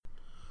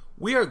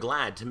We are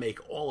glad to make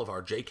all of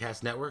our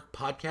JCast Network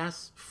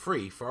podcasts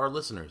free for our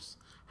listeners.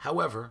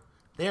 However,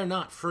 they are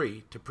not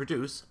free to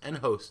produce and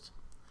host.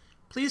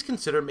 Please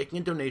consider making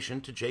a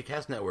donation to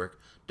JCast Network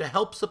to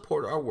help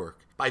support our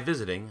work by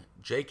visiting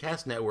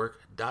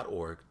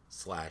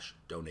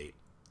jcastnetwork.org/donate.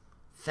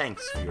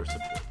 Thanks for your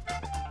support.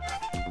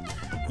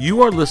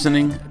 You are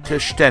listening to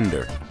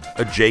Stender,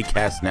 a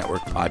JCast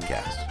Network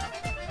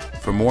podcast.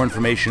 For more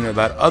information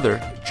about other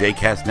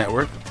JCast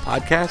Network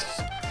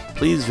podcasts,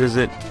 please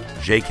visit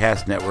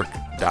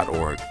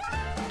jcastnetwork.org.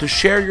 To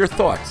share your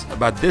thoughts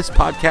about this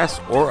podcast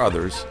or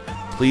others,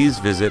 please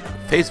visit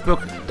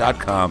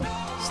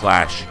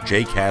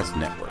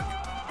facebook.com/jcastnetwork.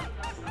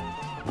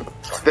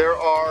 There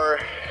are,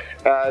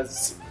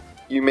 as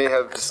you may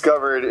have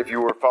discovered if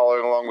you were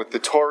following along with the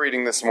Torah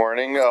reading this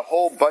morning, a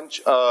whole bunch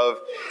of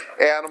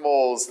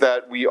animals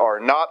that we are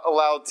not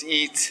allowed to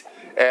eat,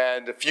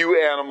 and a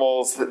few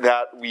animals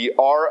that we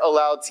are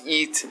allowed to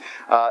eat.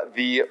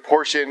 The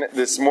portion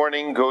this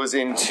morning goes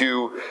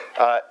into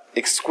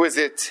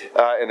exquisite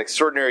and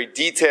extraordinary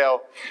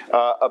detail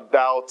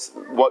about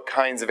what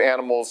kinds of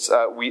animals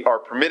we are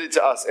permitted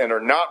to us and are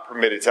not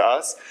permitted to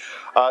us,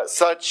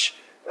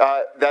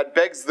 that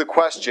begs the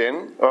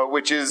question,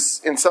 which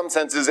is in some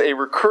senses a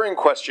recurring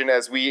question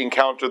as we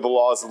encounter the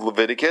laws of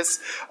Leviticus,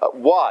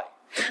 why?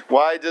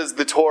 Why does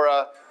the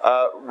Torah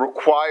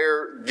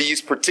require these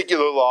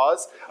particular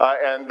laws?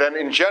 And then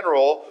in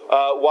general,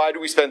 why do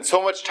we spend so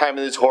much time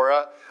in the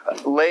Torah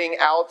laying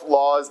out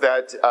laws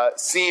that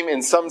seem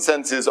in some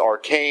senses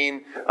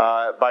arcane,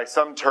 by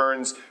some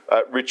turns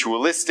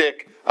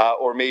ritualistic,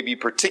 or maybe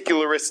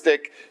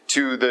particularistic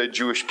to the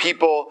Jewish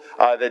people,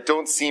 that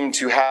don't seem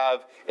to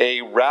have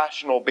a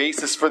rational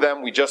basis for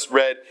them? We just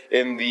read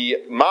in the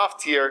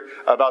Maftir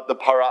about the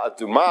Para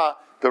Adumah,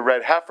 the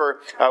red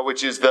heifer,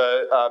 which is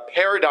the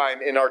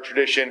paradigm in our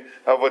tradition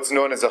of what's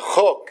known as a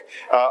chok,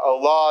 a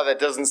law that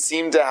doesn't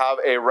seem to have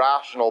a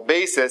rational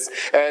basis.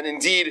 And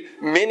indeed,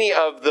 many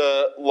of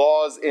the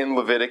laws in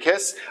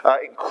Leviticus,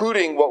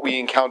 including what we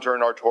encounter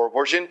in our Torah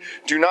portion,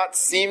 do not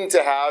seem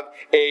to have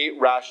a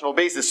rational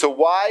basis. So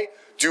why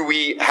do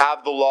we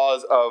have the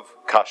laws of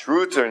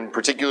kashrut, or in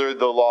particular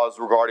the laws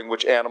regarding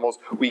which animals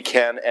we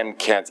can and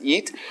can't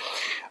eat?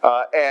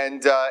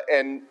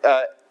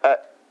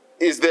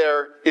 Is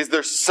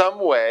there some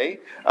way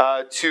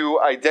to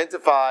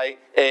identify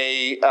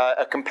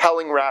a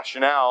compelling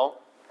rationale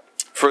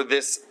for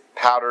this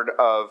pattern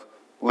of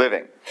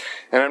living?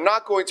 And I'm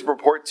not going to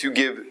purport to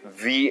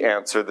give the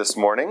answer this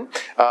morning.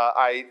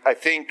 I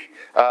think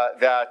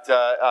that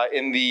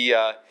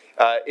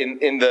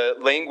in the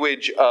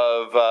language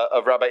of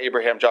Rabbi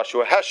Abraham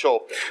Joshua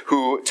Heschel,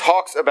 who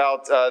talks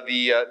about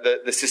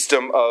the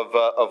system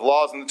of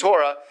laws in the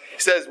Torah, he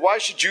says, why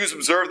should Jews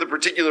observe the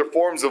particular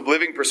forms of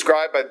living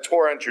prescribed by the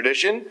Torah and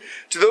tradition?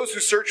 To those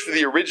who search for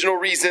the original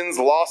reasons,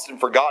 lost and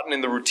forgotten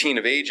in the routine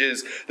of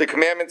ages, the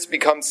commandments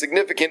become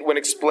significant when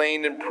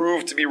explained and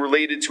proved to be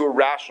related to a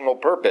rational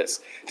purpose,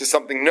 to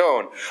something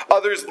known.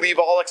 Others leave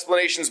all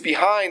explanations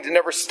behind,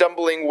 never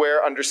stumbling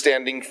where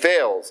understanding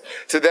fails.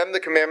 To them, the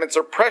commandments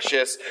are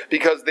precious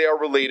because they are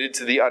related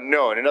to the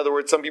unknown. In other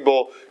words, some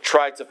people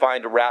try to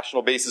find a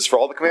rational basis for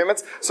all the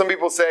commandments. Some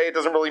people say it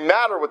doesn't really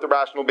matter what the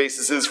rational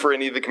basis is for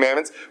any of the commandments.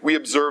 We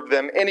observe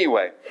them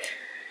anyway.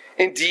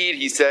 Indeed,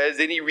 he says,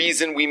 any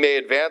reason we may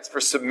advance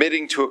for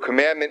submitting to a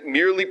commandment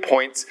merely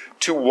points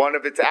to one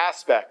of its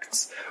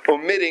aspects,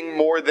 omitting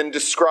more than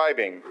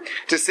describing.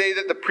 To say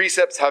that the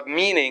precepts have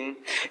meaning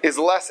is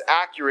less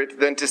accurate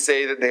than to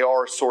say that they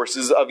are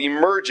sources of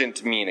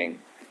emergent meaning.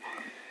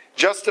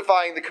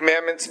 Justifying the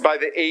commandments by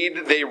the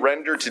aid they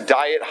render to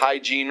diet,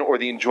 hygiene, or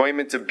the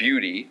enjoyment of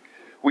beauty,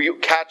 we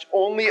catch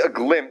only a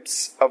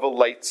glimpse of a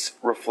light's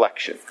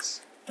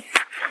reflections.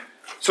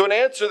 So an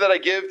answer that I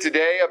give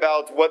today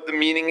about what the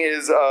meaning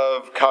is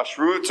of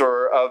kashrut,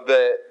 or of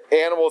the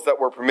animals that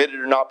we're permitted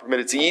or not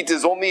permitted to eat,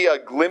 is only a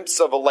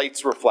glimpse of a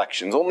light's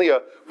reflections, only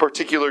a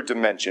particular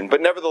dimension. But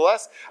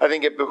nevertheless, I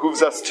think it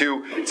behooves us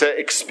to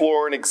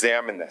explore and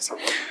examine this.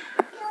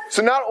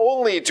 So not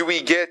only do we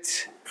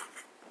get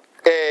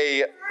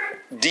a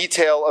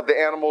detail of the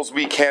animals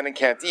we can and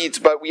can't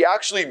eat, but we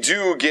actually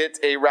do get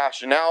a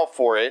rationale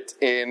for it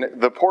in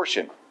the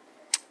portion.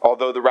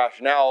 Although the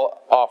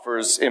rationale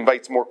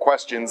invites more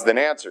questions than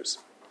answers.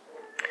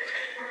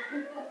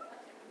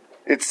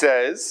 It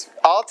says,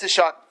 Al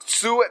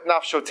tishaktsu et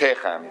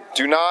nafshotechem.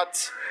 Do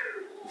not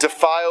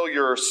defile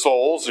your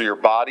souls or your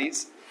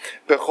bodies.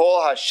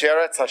 Bechol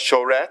hasheretz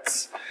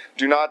hashoretz.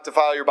 Do not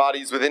defile your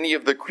bodies with any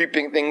of the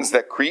creeping things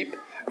that creep.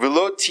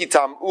 V'lo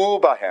titam'u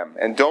bahem.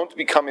 And don't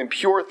become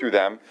impure through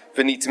them.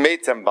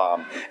 V'nitmetem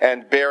bam.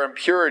 And bear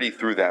impurity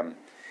through them.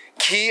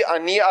 Ki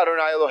ani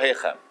Adonai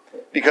Elohechem.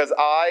 Because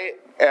I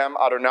am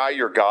Adonai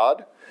your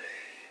God.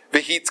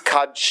 V'hit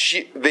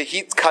kadishtem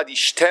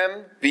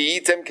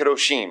v'yitem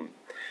kedoshim.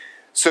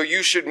 So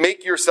you should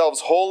make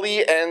yourselves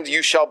holy, and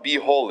you shall be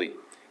holy.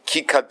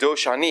 Ki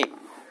kadosh ani,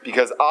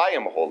 because I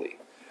am holy.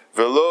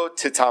 V'lo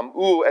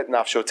titam'u et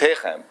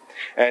nafshotechem.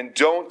 And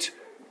don't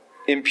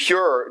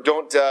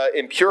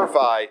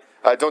impurify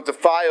Don't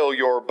defile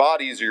your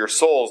bodies or your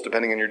souls,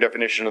 depending on your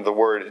definition of the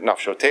word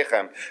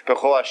nafshotechem,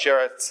 bechol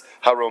asheretz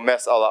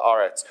haromes ala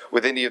aretz,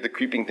 with any of the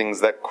creeping things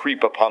that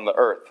creep upon the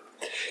earth.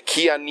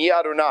 Ki ani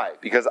Adonai,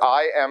 because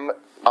I am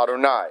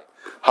Adonai,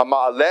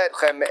 hama'aleh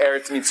etchem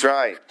eretz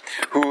Mitzrayim,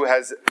 who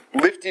has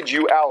lifted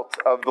you out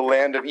of the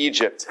land of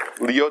Egypt,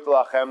 liot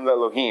lachem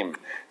le'Elohim,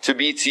 to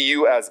be to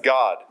you as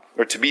God,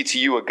 or to be to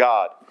you a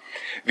God.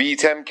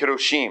 V'item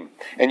kedoshim,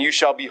 and you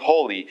shall be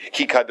holy,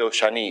 ki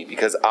kadosh ani,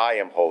 because I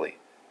am holy.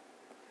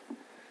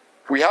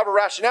 We have a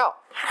rationale.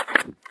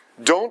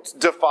 Don't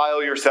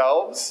defile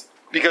yourselves,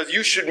 because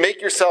you should make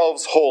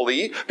yourselves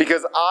holy,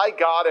 because I,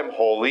 God, am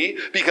holy,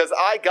 because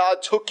I,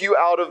 God, took you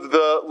out of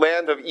the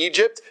land of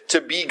Egypt to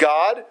be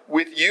God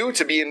with you,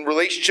 to be in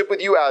relationship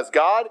with you as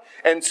God,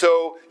 and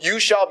so you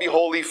shall be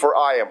holy, for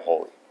I am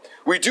holy.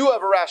 We do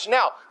have a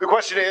rationale. The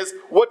question is,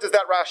 what does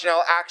that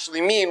rationale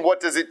actually mean? What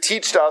does it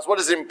teach to us? What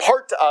does it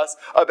impart to us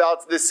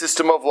about this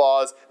system of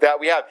laws that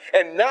we have?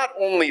 And not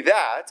only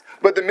that,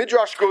 but the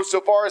Midrash goes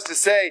so far as to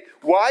say,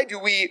 why does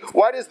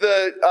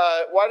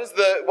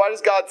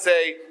God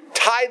say,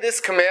 tie this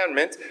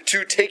commandment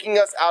to taking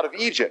us out of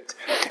Egypt?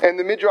 And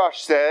the Midrash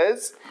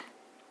says,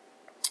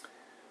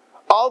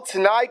 Al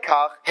Tanai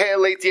Kach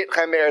He'eleti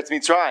Etchem Eretz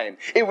Mitzrayim.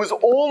 It was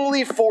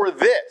only for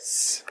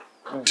this,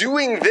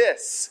 doing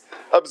this,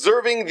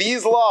 observing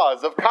these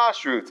laws of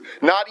kashrut,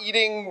 not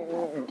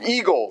eating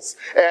eagles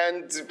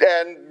and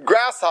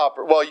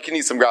grasshopper. Well, you can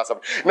eat some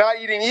grasshopper. Not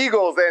eating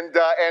eagles and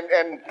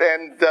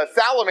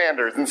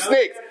salamanders and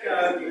snakes.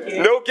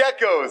 No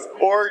geckos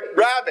or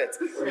rabbits.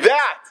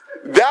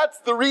 That's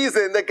the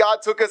reason that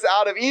God took us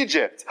out of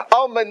Egypt.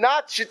 Al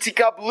manat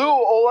shetikablu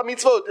olam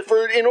mitzvot,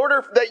 in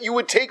order that you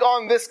would take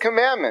on this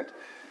commandment.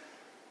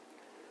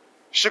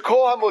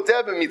 Shekol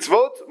hamodeh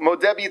b'mitzvot,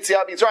 modeh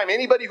b'yitziat Mitzrayim.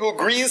 Anybody who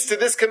agrees to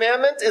this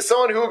commandment is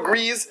someone who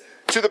agrees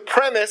to the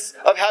premise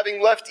of having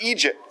left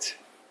Egypt.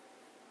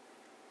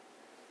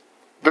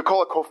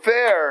 V'kol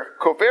kofer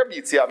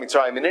b'yitziat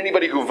Mitzrayim. And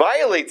anybody who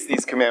violates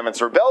these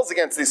commandments, rebels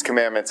against these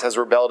commandments, has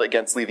rebelled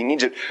against leaving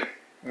Egypt.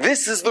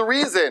 This is the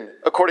reason,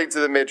 according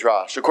to the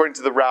Midrash, according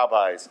to the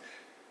rabbis.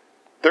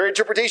 Their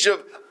interpretation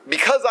of,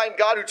 because I'm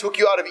God who took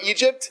you out of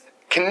Egypt,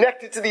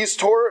 connected to these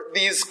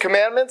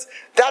commandments,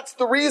 that's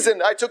the reason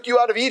I took you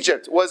out of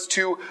Egypt, was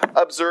to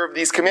observe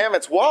these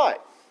commandments. Why?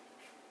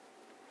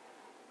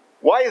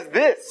 Why is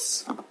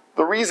this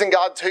the reason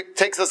God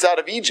takes us out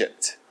of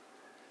Egypt?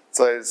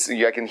 So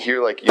I can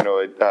hear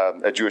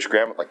a Jewish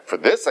grandma, for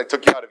this I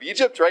took you out of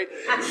Egypt, right?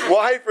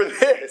 Why for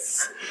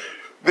this?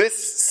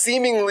 This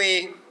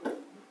seemingly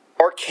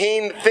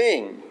arcane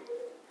thing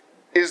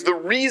is the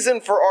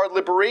reason for our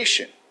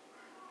liberation.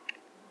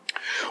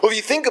 Well, if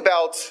you think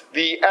about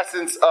the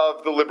essence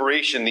of the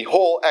liberation, the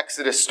whole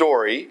Exodus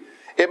story,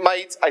 it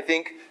might, I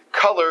think,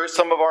 color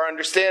some of our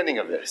understanding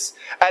of this.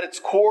 At its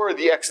core,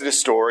 the Exodus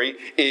story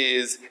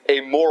is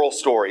a moral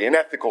story, an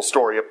ethical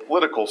story, a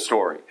political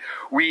story.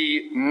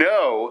 We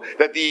know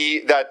that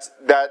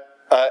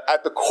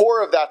at the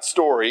core of that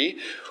story,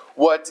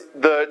 what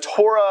the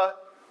Torah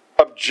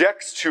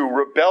objects to,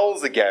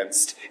 rebels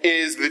against,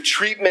 is the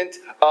treatment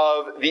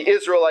of the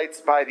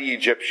Israelites by the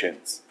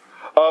Egyptians,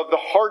 of the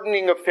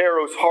hardening of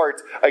Pharaoh's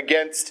heart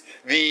against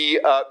the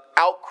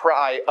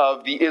outcry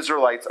of the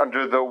Israelites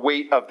under the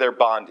weight of their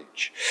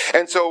bondage.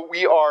 And so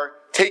we are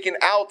taken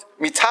out,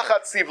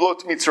 mitachat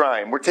sivlot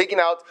Mitzrayim. We're taken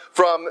out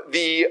from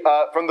the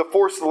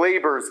forced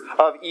labors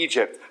of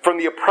Egypt, from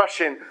the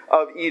oppression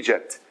of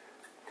Egypt.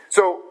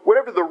 So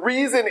whatever the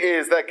reason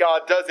is that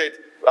God does it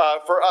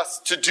for us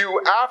to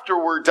do after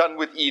we're done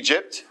with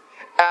Egypt,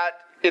 at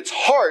its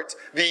heart,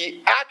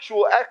 the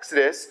actual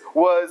Exodus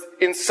was,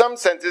 in some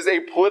senses,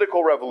 a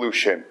political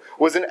revolution,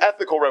 was an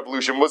ethical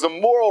revolution, was a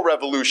moral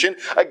revolution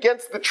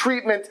against the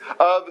treatment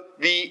of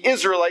the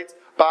Israelites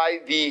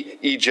by the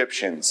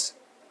Egyptians.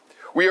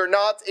 We are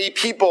not a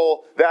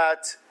people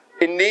that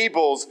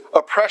enables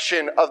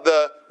oppression of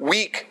the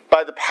weak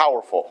by the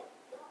powerful.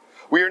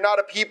 We are not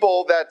a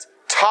people that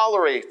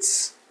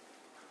tolerates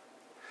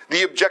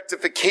the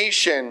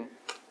objectification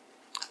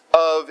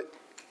of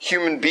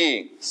human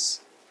beings.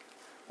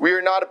 We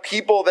are not a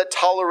people that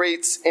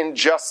tolerates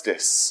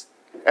injustice.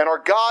 And our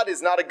God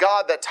is not a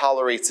God that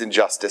tolerates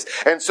injustice.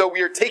 And so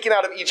we are taken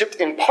out of Egypt,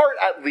 in part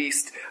at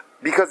least,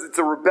 because it's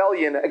a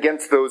rebellion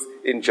against those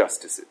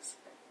injustices.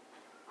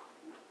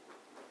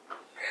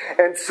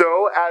 And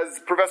so, as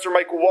Professor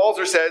Michael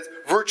Walzer says,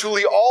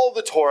 virtually all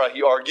the Torah,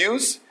 he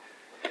argues,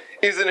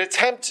 is an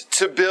attempt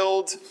to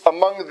build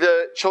among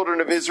the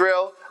children of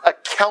Israel a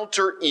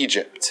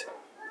counter-Egypt.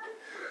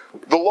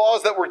 The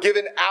laws that were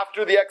given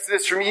after the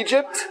Exodus from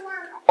Egypt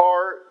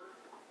are,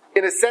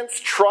 in a sense,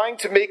 trying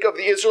to make of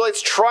the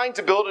Israelites, trying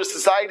to build a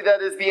society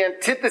that is the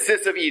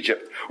antithesis of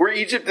Egypt, where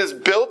Egypt is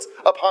built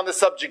upon the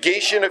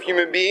subjugation of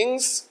human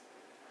beings.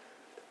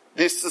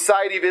 This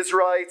society of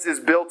Israelites is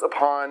built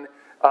upon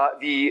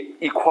the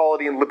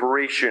equality and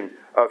liberation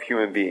of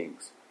human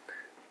beings.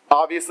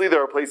 Obviously,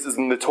 there are places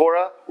in the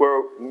Torah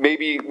where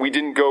maybe we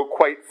didn't go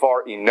quite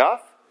far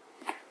enough,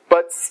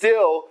 But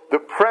still, the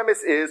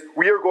premise is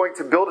we are going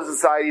to build a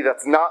society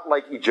that's not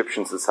like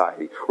Egyptian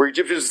society. Where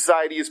Egyptian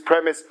society is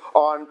premised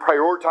on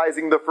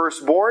prioritizing the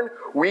firstborn,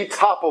 we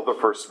topple the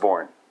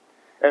firstborn.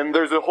 And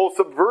there's a whole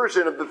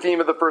subversion of the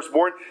theme of the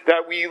firstborn,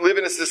 that we live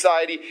in a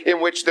society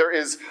in which there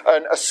is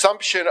an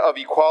assumption of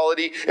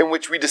equality, in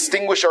which we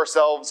distinguish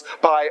ourselves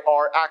by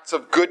our acts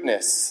of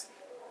goodness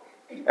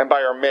and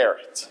by our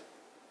merit,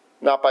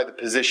 not by the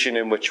position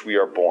in which we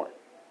are born.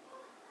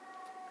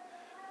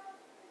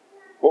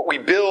 What we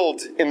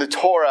build in the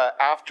Torah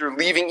after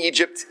leaving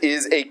Egypt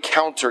is a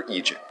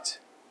counter-Egypt.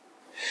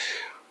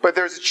 But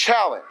there's a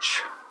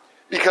challenge,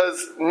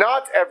 because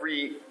not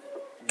every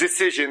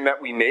decision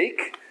that we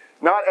make,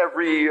 not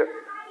every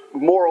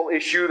moral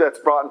issue that's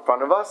brought in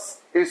front of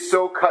us is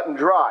so cut and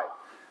dry.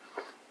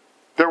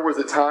 There was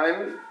a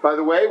time, by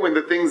the way, when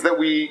the things that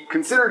we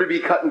consider to be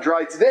cut and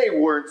dry today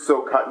weren't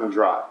so cut and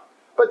dry.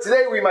 But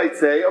today we might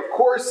say, of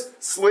course,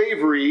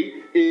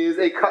 slavery is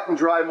a cut and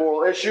dry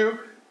moral issue.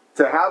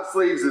 To have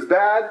slaves is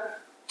bad.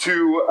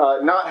 To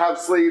not have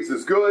slaves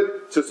is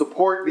good. To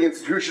support the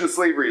institution of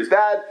slavery is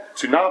bad.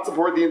 To not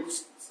support the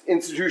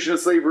institution of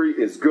slavery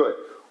is good.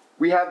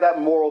 We have that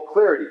moral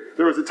clarity.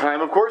 There was a time,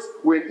 of course,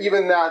 when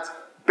even that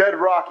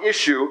bedrock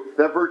issue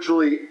that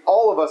virtually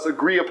all of us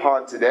agree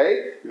upon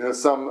today, even though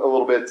some a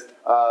little bit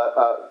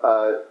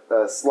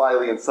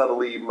slyly and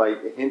subtly might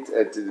hint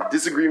at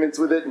disagreements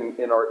with it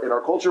in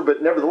our culture,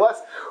 but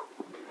nevertheless,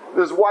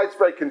 there's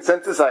widespread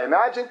consensus, I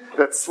imagine,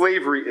 that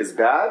slavery is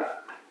bad.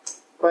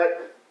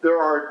 But there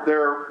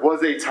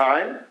was a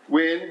time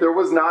when there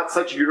was not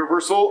such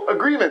universal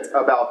agreement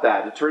about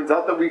that. It turns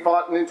out that we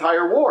fought an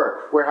entire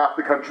war where half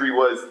the country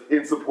was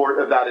in support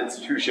of that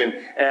institution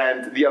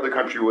and the other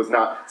country was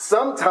not.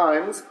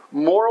 Sometimes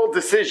moral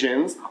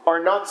decisions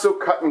are not so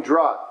cut and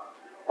dry,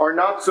 are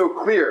not so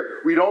clear.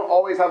 We don't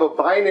always have a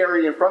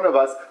binary in front of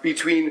us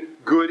between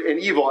good and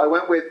evil. I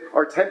went with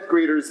our 10th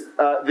graders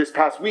this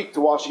past week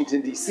to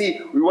Washington, D.C.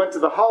 We went to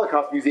the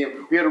Holocaust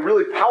Museum. We had a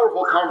really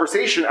powerful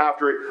conversation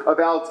after it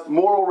about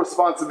moral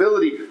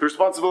responsibility, the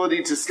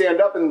responsibility to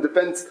stand up in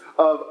defense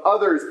of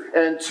others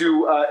and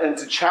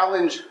to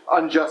challenge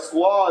unjust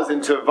laws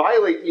and to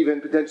violate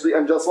even potentially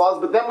unjust laws.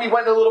 But then we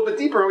went a little bit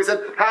deeper and we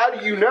said, how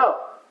do you know?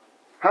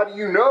 How do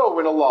you know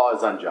when a law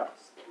is unjust?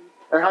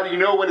 And how do you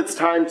know when it's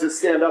time to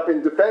stand up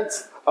in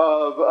defense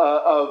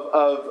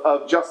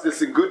of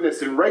justice and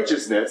goodness and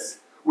righteousness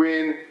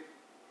when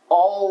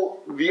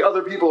all the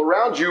other people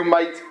around you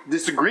might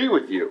disagree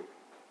with you?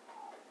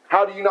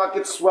 How do you not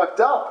get swept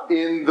up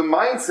in the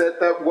mindset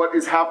that what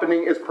is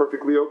happening is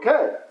perfectly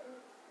okay?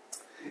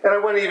 And I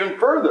went even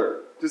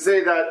further to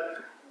say that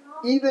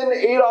even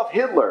Adolf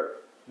Hitler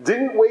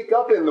didn't wake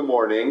up in the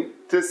morning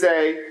to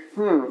say,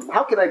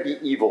 how can I be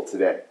evil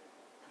today?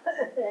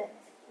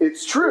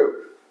 It's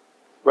true.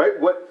 Right?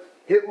 What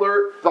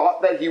Hitler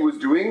thought that he was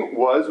doing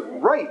was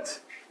right,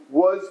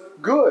 was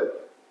good.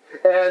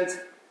 And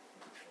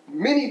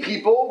many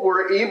people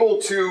were able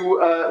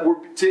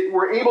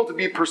to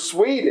be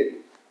persuaded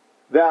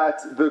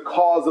that the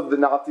cause of the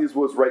Nazis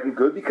was right and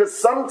good, because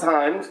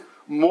sometimes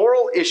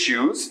moral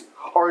issues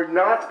are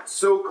not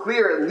so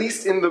clear, at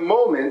least in the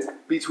moment,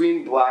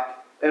 between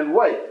black and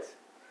white.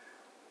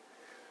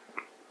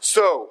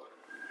 So,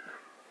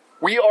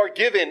 we are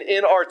given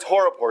in our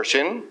Torah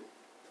portion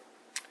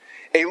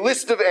a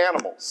list of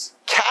animals,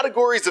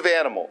 categories of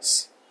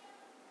animals.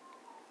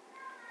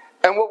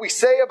 And what we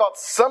say about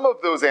some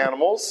of those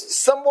animals,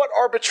 somewhat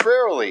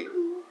arbitrarily,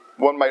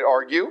 one might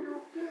argue,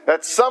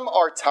 that some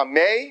are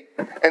tameh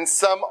and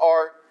some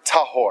are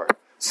tahor.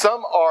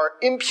 Some are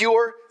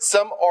impure,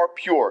 some are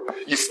pure.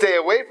 You stay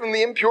away from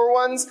the impure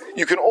ones,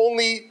 you can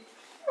only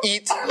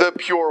eat the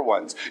pure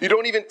ones. You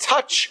don't even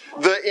touch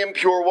the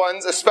impure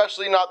ones,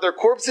 especially not their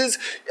corpses,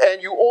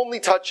 and you only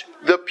touch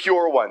the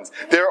pure ones.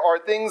 There are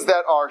things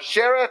that are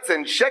sherets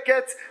and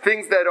shekets,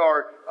 things that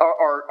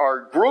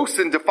are gross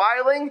and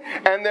defiling,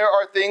 and there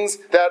are things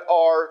that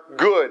are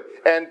good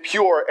and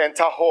pure and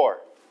tahor.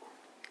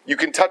 You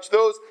can touch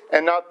those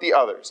and not the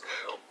others.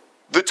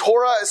 The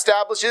Torah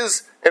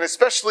establishes, and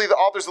especially the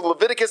authors of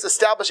Leviticus,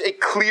 establish a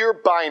clear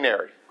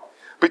binary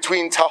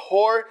between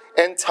tahor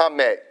and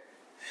tameh,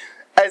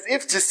 as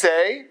if to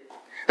say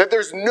that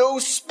there's no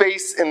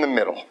space in the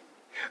middle.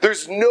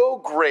 There's no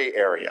gray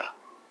area.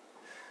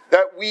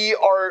 That we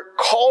are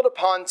called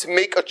upon to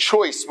make a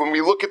choice when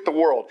we look at the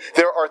world.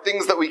 There are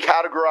things that we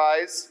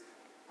categorize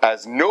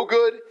as no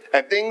good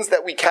and things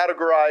that we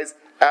categorize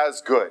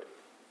as good.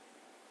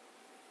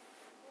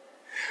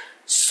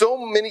 So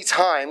many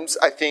times,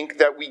 I think,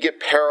 that we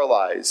get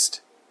paralyzed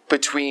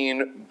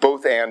between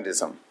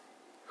both-andism,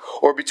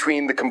 or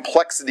between the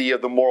complexity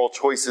of the moral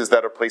choices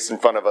that are placed in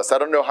front of us. I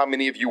don't know how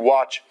many of you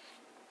watch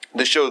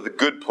the show The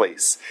Good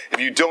Place. If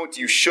you don't,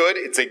 you should.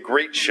 It's a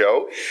great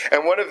show.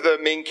 And one of the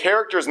main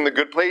characters in The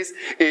Good Place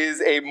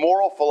is a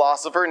moral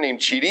philosopher named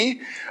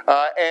Chidi.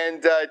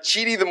 And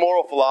Chidi, the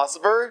moral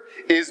philosopher,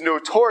 is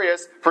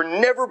notorious for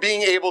never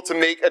being able to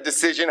make a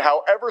decision,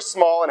 however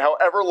small and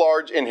however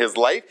large in his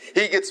life.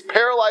 He gets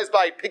paralyzed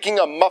by picking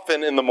a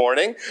muffin in the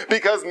morning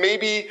because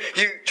maybe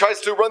he tries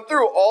to run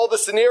through all the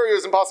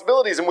scenarios and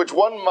possibilities in which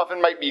one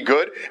muffin might be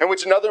good and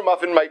which another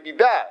muffin might be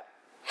bad.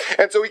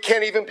 And so he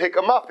can't even pick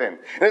a muffin.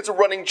 And it's a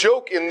running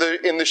joke in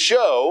the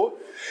show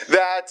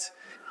that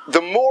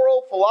the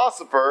moral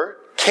philosopher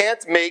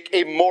can't make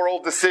a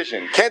moral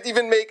decision. Can't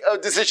even make a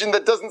decision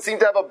that doesn't seem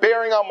to have a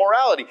bearing on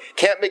morality.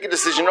 Can't make a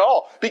decision at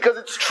all. Because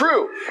it's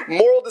true.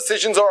 Moral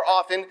decisions are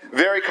often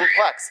very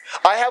complex.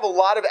 I have a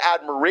lot of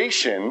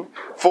admiration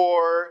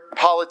for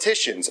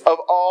politicians of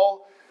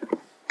all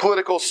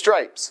political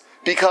stripes.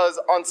 Because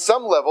on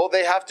some level,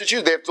 they have to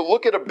choose. They have to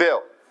look at a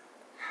bill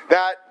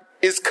that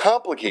is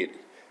complicated,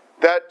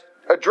 that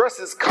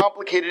addresses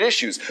complicated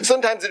issues.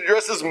 Sometimes it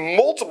addresses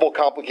multiple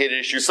complicated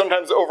issues,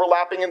 sometimes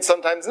overlapping and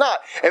sometimes not.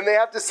 And they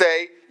have to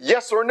say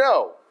yes or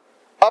no,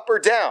 up or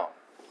down.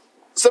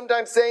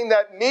 Sometimes saying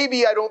that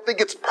maybe I don't think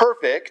it's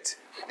perfect,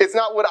 it's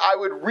not what I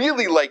would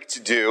really like to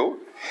do.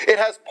 It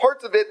has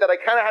parts of it that I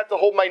kind of have to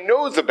hold my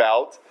nose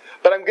about,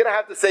 but I'm going to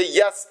have to say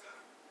yes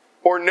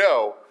or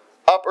no,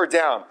 up or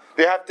down.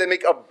 They have to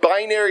make a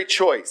binary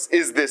choice.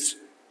 Is this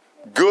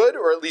good,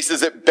 or at least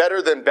is it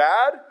better than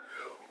bad,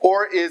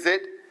 or is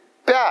it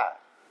bad?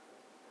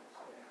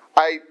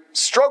 I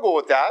struggle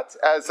with that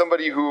as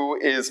somebody who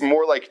is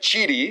more like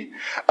Chidi.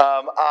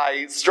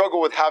 I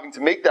struggle with having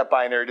to make that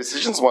binary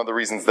decision. It's one of the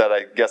reasons that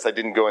I guess I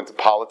didn't go into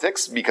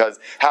politics, because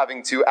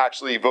having to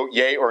actually vote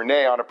yay or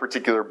nay on a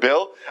particular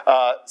bill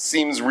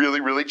seems really,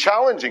 really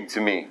challenging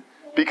to me,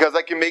 because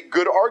I can make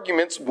good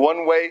arguments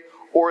one way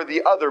or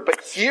the other.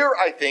 But here,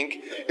 I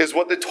think, is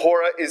what the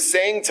Torah is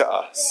saying to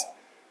us.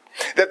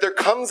 That there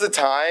comes a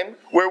time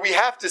where we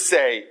have to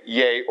say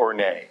yay or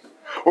nay,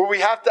 where we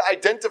have to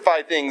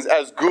identify things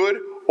as good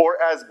or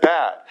as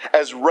bad,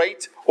 as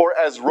right or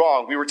as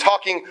wrong. We were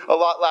talking a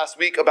lot last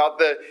week about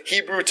the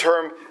Hebrew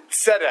term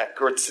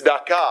tzedek or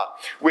tzedakah,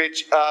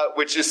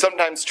 which is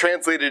sometimes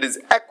translated as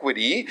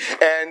equity,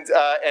 and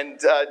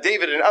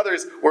David and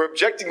others were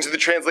objecting to the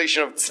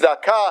translation of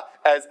tzedakah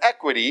as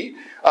equity,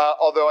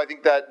 although I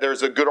think that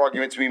there's a good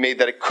argument to be made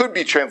that it could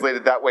be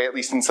translated that way, at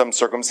least in some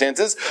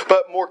circumstances.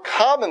 But more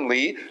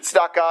commonly,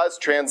 tzedakah is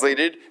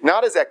translated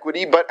not as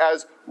equity, but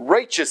as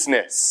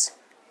righteousness.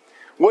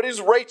 What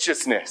is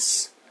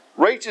righteousness?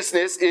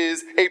 Righteousness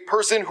is a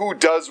person who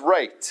does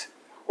right,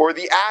 or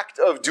the act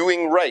of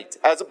doing right,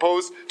 as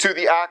opposed to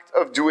the act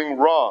of doing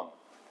wrong.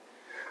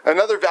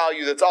 Another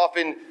value that's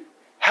often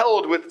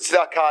held with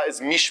tzedakah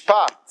is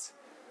mishpat,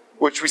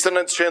 which we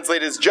sometimes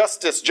translate as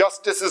justice.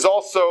 Justice is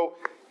also,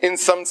 in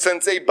some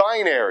sense, a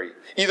binary.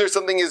 Either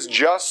something is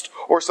just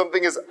or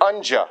something is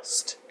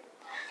unjust.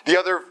 The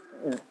other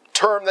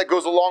term that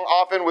goes along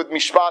often with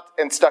mishpat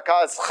and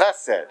tzedakah is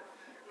chesed,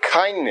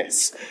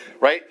 kindness,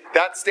 right?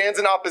 That stands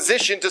in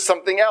opposition to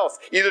something else.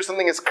 Either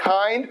something is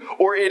kind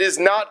or it is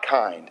not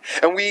kind.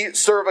 And we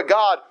serve a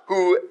God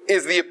who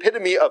is the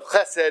epitome of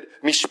chesed,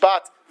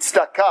 mishpat,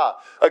 tzedakah,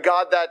 a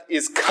God that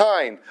is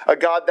kind, a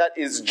God that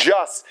is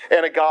just,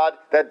 and a God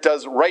that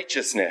does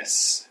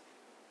righteousness.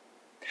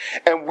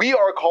 And we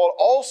are called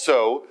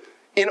also,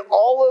 in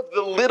all of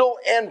the little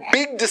and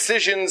big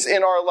decisions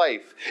in our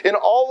life, in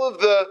all of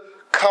the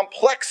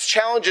complex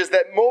challenges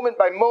that moment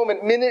by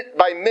moment, minute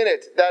by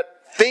minute, that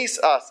face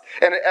us.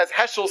 And as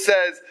Heschel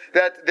says,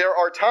 that there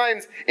are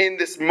times in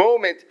this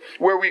moment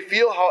where we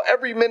feel how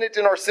every minute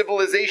in our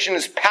civilization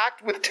is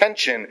packed with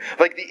tension,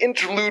 like the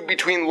interlude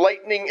between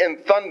lightning and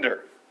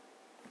thunder.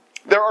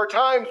 There are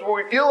times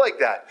where we feel like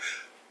that.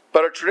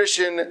 But our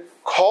tradition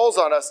calls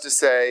on us to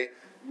say,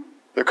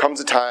 there comes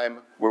a time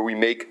where we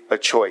make a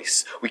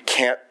choice. We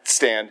can't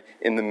stand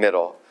in the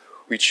middle.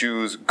 We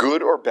choose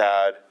good or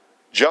bad,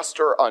 just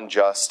or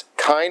unjust,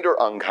 kind or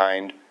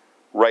unkind,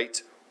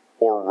 right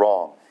or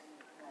wrong.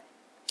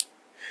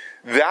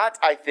 That,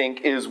 I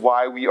think, is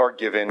why we are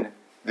given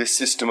this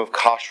system of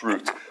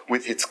kashrut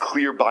with its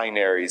clear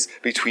binaries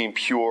between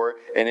pure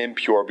and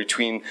impure,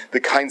 between the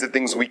kinds of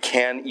things we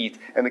can eat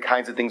and the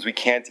kinds of things we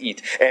can't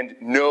eat, and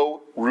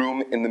no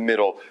room in the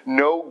middle,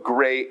 no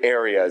gray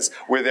areas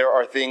where there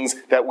are things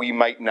that we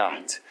might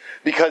not.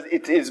 Because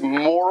it is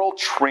moral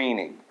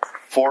training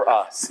for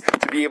us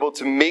to be able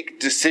to make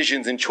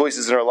decisions and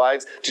choices in our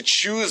lives, to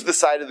choose the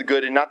side of the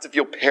good and not to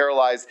feel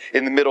paralyzed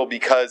in the middle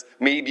because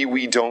maybe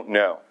we don't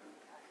know.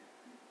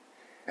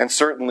 And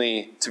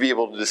certainly to be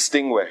able to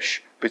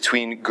distinguish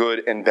between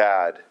good and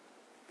bad.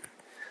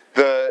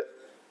 The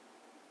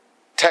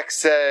text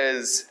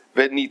says,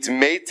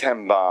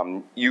 "V'nitmetem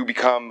bam," you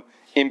become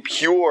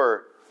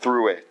impure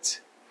through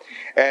it.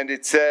 And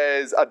it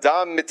says,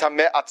 "Adam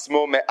mitame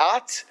atzmo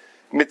me'at,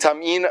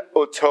 mitamin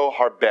oto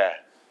harbeh."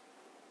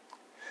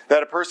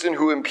 That a person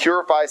who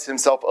impurifies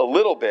himself a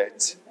little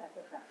bit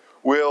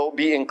will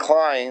be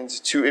inclined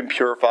to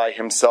impurify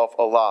himself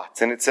a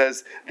lot. And it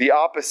says the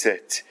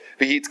opposite.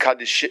 Vehi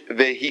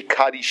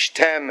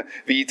kadishtem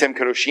v'yitem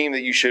kadoshim,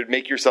 that you should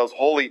make yourselves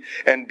holy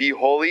and be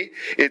holy.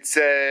 It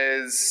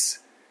says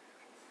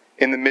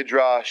in the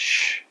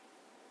Midrash,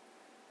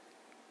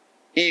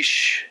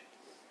 Ish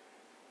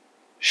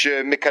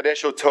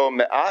she'mikadesh oto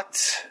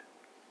me'at,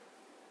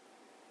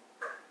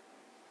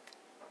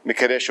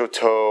 mikadesh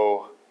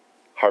oto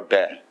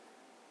harbeh.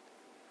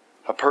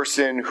 A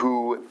person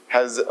who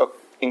has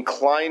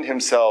inclined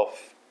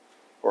himself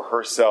or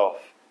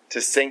herself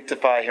to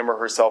sanctify him or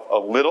herself a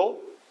little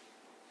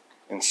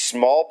in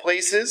small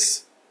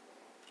places,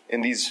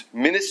 in these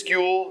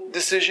minuscule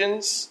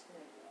decisions,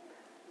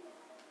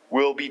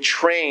 will be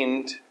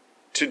trained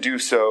to do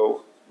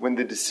so when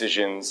the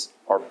decisions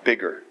are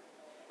bigger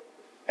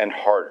and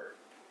harder.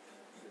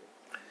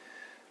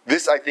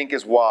 This, I think,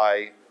 is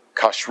why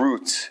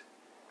kashrut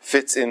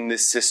fits in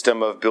this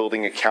system of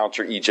building a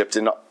counter Egypt,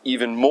 and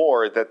even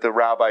more that the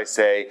rabbis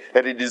say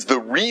that it is the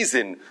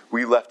reason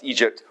we left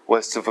Egypt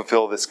was to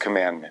fulfill this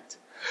commandment.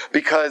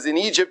 Because in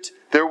Egypt,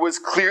 there was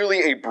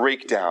clearly a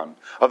breakdown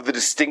of the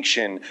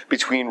distinction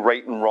between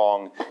right and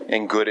wrong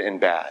and good and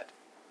bad.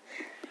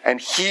 And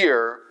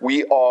here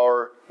we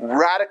are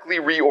radically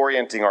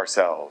reorienting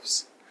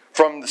ourselves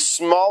from the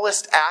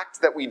smallest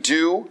act that we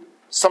do,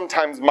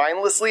 sometimes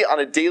mindlessly on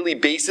a daily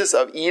basis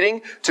of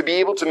eating, to be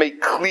able to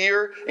make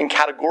clear and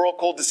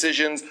categorical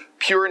decisions,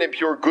 pure and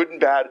impure, good and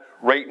bad,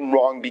 right and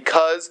wrong,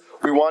 because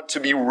we want to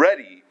be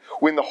ready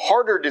when the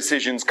harder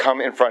decisions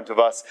come in front of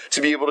us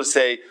to be able to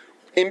say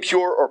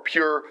impure or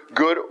pure,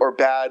 good or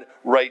bad,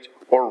 right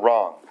or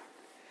wrong.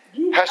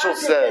 Heschel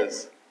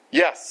says,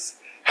 yes,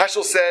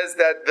 Heschel says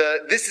that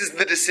this is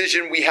the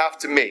decision we have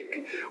to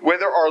make,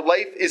 whether our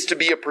life is to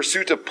be a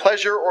pursuit of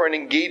pleasure or an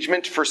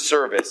engagement for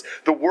service.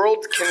 The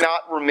world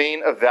cannot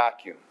remain a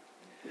vacuum.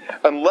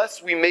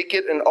 Unless we make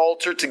it an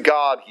altar to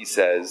God, he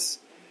says,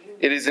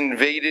 it is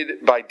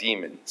invaded by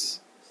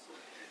demons.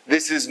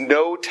 This is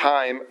no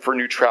time for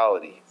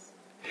neutrality.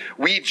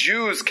 We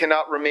Jews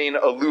cannot remain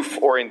aloof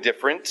or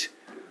indifferent.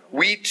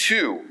 We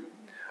too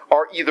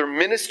are either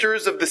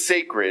ministers of the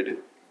sacred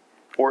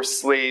or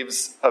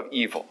slaves of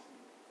evil.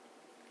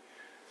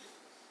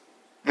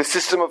 The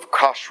system of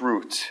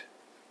kashrut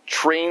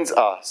trains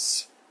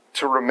us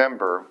to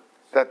remember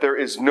that there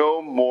is no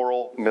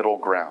moral middle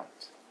ground.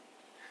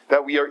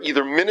 That we are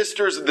either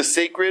ministers of the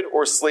sacred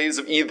or slaves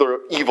of evil.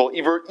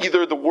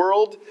 Either the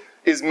world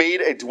is made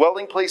a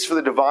dwelling place for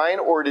the divine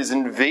or it is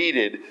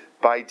invaded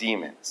by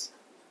demons.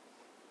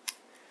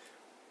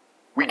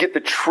 We get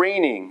the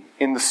training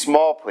in the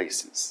small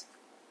places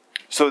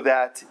so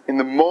that in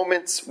the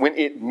moments when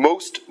it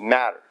most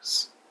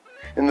matters,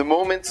 in the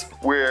moments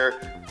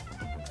where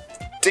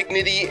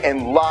dignity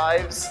and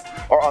lives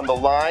are on the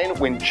line,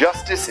 when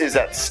justice is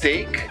at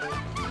stake,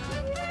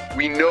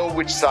 we know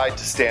which side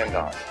to stand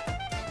on,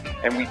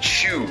 and we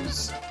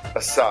choose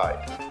a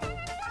side.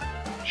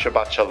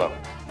 Shabbat Shalom.